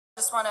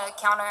Just want to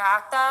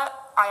counteract that.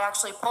 I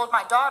actually pulled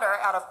my daughter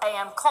out of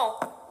AM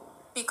Culp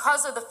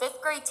because of the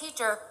 5th grade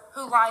teacher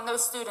who lined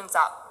those students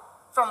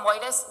up from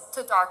whitest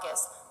to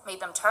darkest, made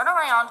them turn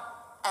around,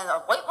 and the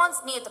white ones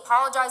needed to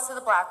apologize to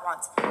the black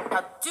ones.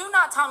 Now, do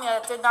not tell me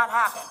that it did not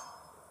happen,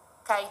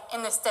 okay,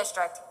 in this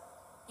district.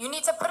 You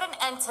need to put an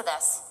end to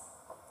this.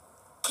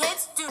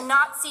 Kids do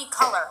not see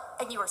color,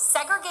 and you are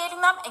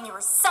segregating them and you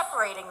are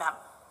separating them.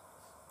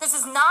 This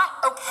is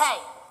not okay.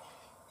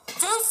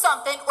 Do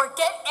something or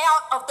get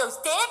out of those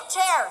damn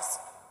chairs.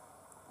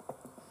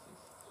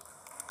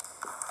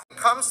 When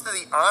it comes to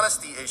the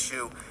honesty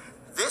issue,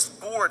 this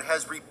board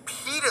has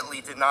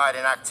repeatedly denied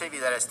an activity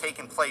that has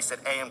taken place at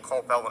AM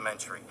Culp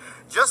Elementary.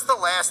 Just the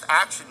last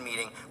action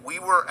meeting, we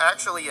were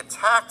actually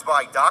attacked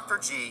by Dr.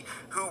 G,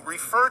 who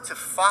referred to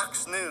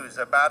Fox News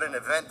about an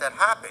event that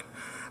happened.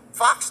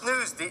 Fox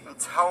News didn't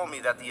tell me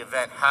that the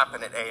event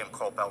happened at AM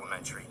Culp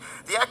Elementary.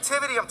 The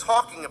activity I'm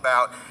talking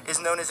about is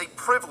known as a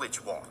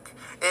privilege walk.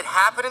 It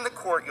happened in the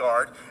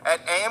courtyard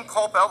at AM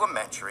Culp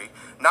Elementary,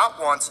 not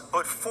once,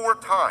 but 4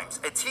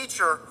 times. A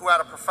teacher who had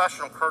a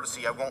professional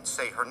courtesy, I won't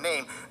say her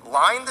name,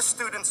 lined the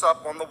students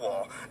up on the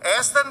wall,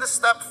 asked them to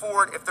step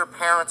forward if their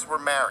parents were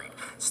married,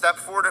 step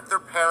forward if their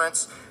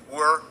parents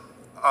were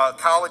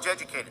college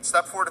educated,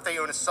 step forward if they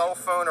own a cell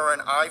phone or an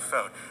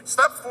iPhone,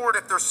 step forward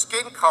if their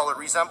skin color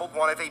resembled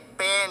one of a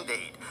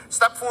Band-Aid,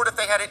 step forward if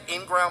they had an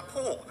in-ground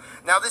pool.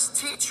 Now this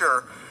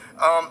teacher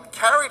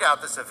carried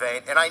out this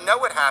event, and I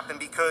know it happened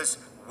because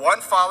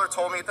one father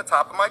told me at the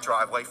top of my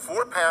driveway,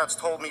 4 parents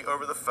told me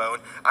over the phone.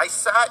 I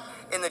sat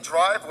in the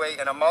driveway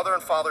and a mother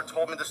and father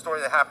told me the story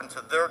that happened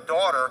to their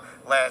daughter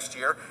last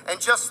year. And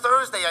just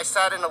Thursday, I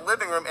sat in the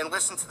living room and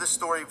listened to the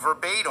story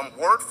verbatim,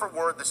 word for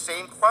word, the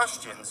same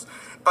questions.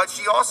 But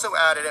she also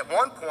added at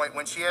one point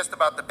when she asked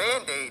about the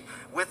Band-Aid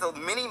with a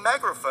mini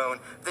megaphone,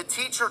 the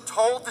teacher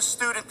told the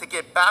student to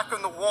get back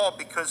on the wall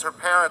because her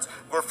parents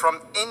were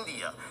from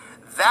India.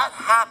 That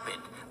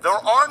happened. There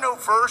are no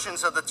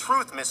versions of the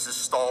truth, Mrs.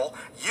 Stoll.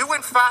 You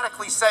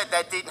emphatically said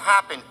that didn't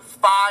happen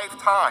 5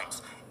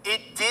 times.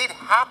 It did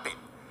happen,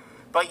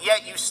 but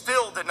yet you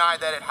still deny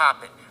that it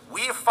happened.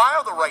 We have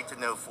filed a right to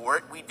know for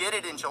it. We did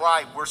it in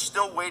July. We're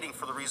still waiting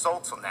for the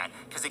results on that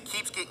because it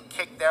keeps getting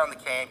kicked down the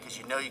can because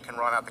you know you can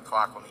run out the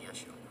clock on the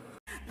issue.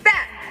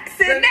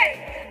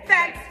 Vaccinate!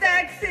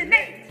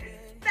 Vaccinate!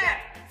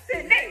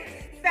 Vaccinate!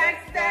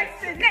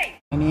 Vaccinate!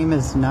 My name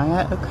is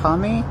Naya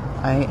Okami.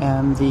 I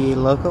am the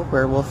local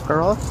werewolf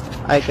girl.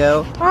 I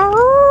go,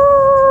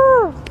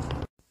 "Arr!"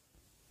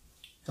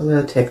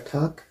 Hello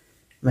TikTok.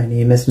 My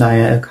name is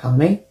Naya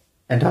Okami,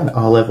 and on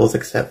all levels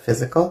except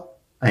physical,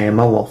 I am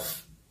a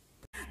wolf.